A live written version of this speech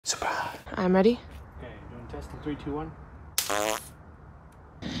Surprise. I'm ready. Okay, doing testing 3, 2, 1.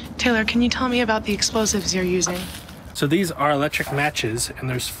 Taylor, can you tell me about the explosives you're using? So these are electric matches, and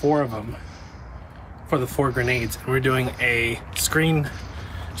there's 4 of them for the 4 grenades. And we're doing a screen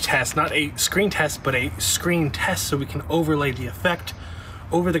test, not a screen test, but a screen test so we can overlay the effect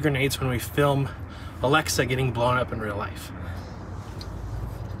over the grenades when we film Alexa getting blown up in real life.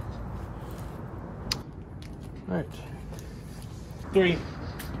 All right. 3,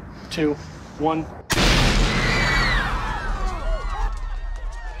 2, 1.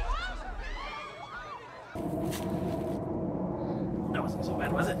 That wasn't so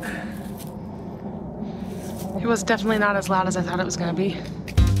bad, was it? It was definitely not as loud as I thought it was gonna be.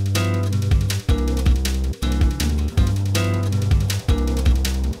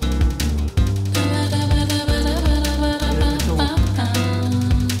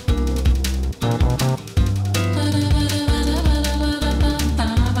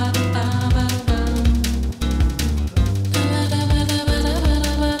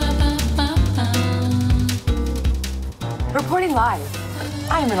 Reporting live.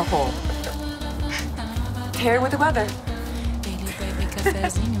 I am in a hole. Paired with the weather.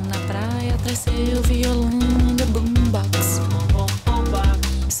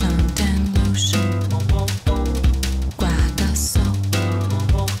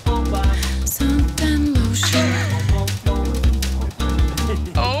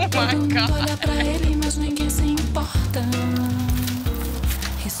 Oh my God.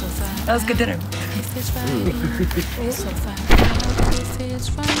 That was good dinner.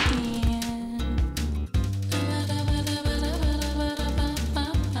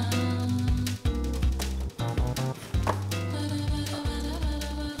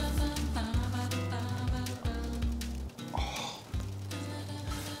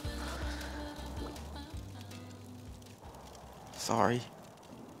 Sorry.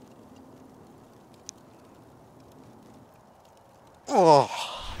 Oh.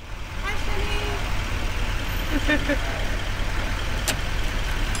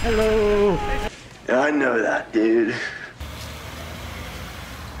 Hello. Yeah, I know that, dude.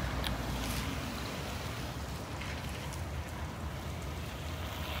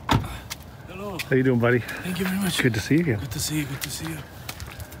 Hello. How you doing, buddy? Thank you very much. Good to see you again. Good to see you. Good to see you.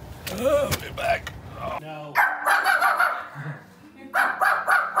 Oh, we're back. Oh. No.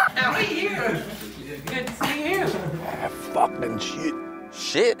 How are you? Good to see you. Fucking shit.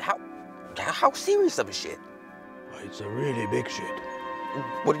 Shit? How serious of a shit? It's a really big shit.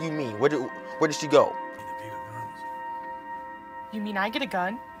 What do you mean? Where did she go? You mean I get a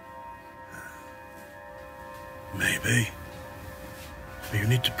gun? Maybe. But you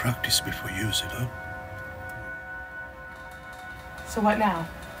need to practice before you use it, huh? So what now?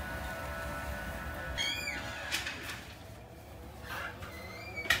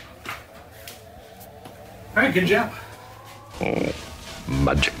 All right, good job.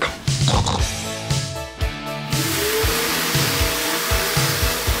 Magic.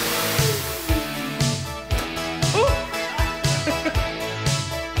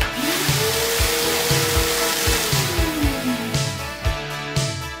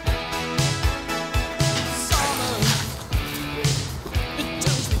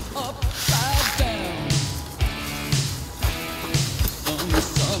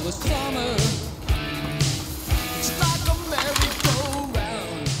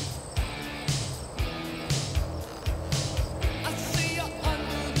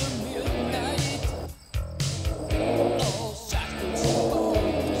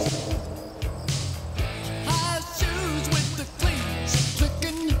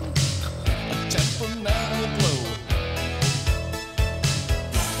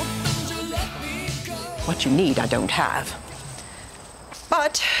 What you need, I don't have.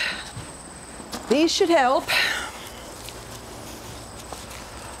 But these should help.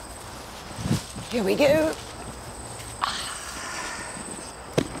 Here we go.